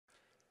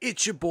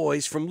It's your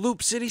boys from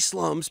Loop City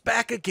Slums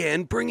back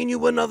again, bringing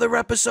you another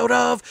episode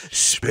of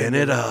Spin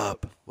It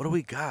Up. What do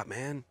we got,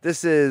 man?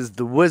 This is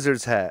The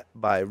Wizard's Hat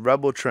by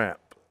Tramp.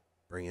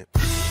 Bring it.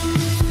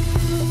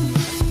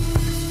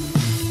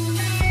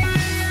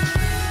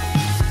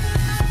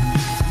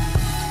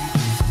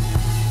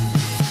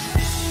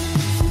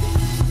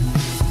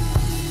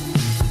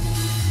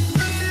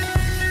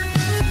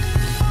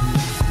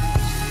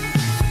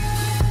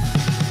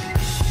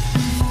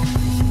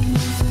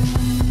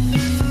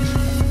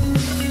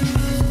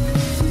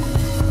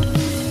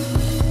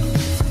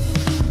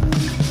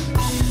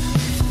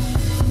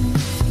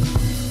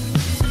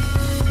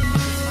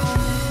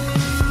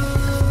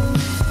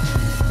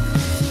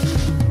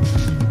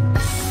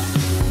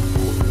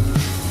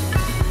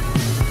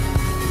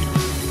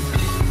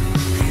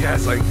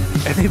 Guys, like,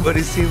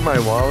 anybody seen my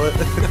wallet?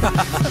 I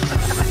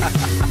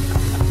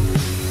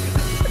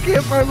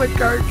can't find my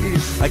car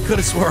keys. I could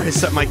have swore I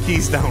set my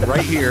keys down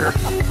right here.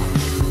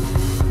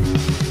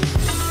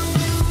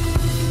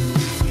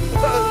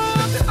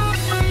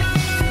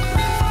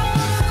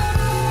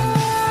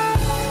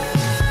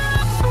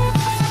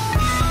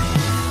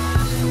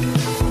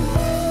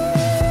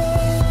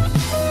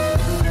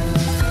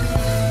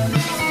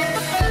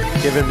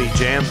 Giving me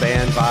jam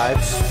band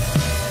vibes.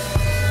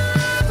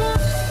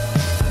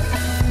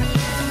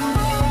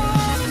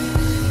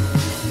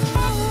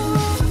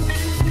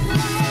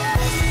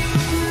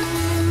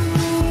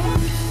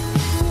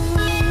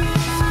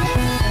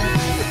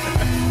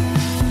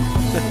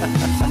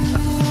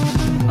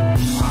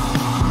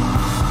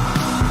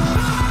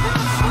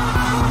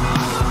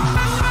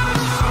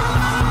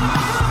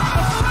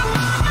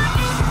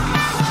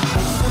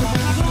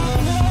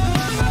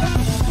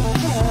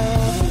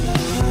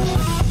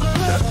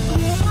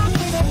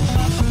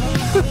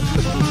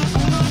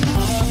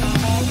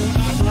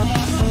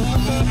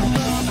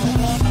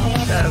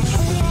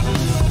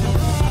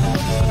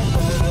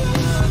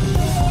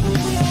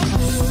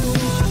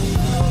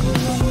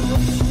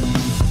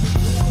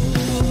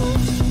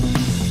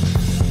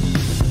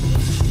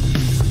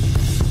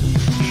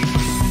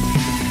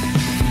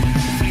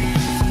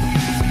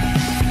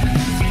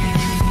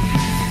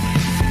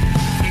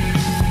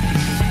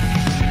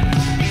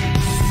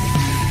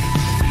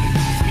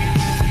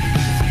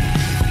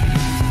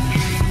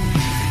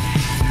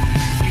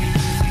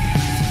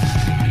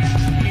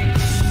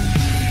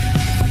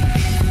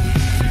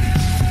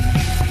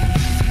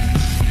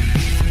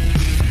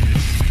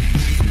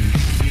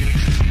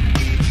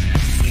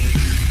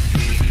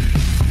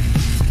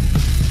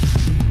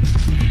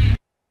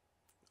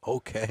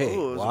 Okay.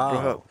 Ooh,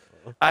 wow.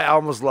 I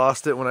almost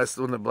lost it when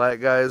the black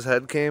guy's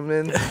head came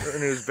in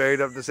and he was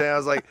buried up the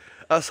sand.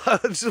 I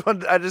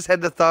just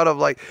had the thought of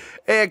like,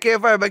 hey, I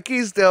can't find my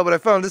keys still, but I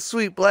found this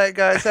sweet black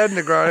guy's head in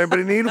the ground.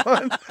 Anybody need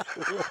one?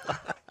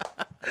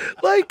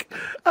 Like,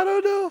 I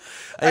don't know.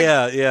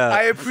 Yeah.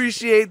 I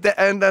appreciate the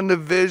end on the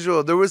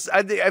visual. There was,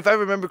 I think, if I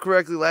remember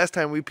correctly, last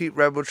time we peeped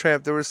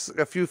Tramp, there was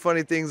a few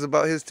funny things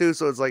about his too.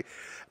 So it's like,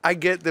 I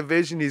get the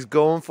vision he's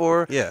going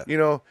for. Yeah. You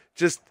know,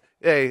 just.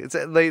 Hey, it's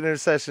at late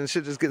intercession.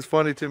 Shit just gets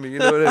funny to me. You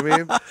know what I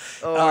mean?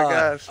 Oh my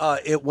gosh!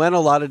 It went a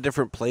lot of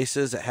different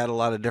places. It had a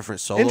lot of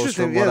different solos.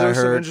 Interesting. From Yeah, what there I was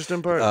some heard.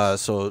 interesting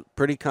parts. So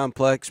pretty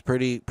complex,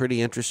 pretty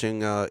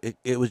interesting.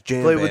 It was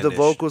jam Played with the bandish.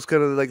 vocals,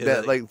 kind of like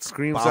that, like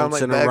scream sound,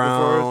 like Bouncing back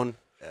around. and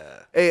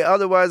forth. Hey,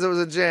 otherwise it was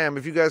a jam.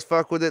 If you guys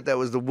fuck with it, that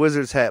was The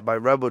Wizard's Hat by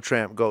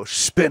Tramp. Go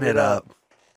spin it up.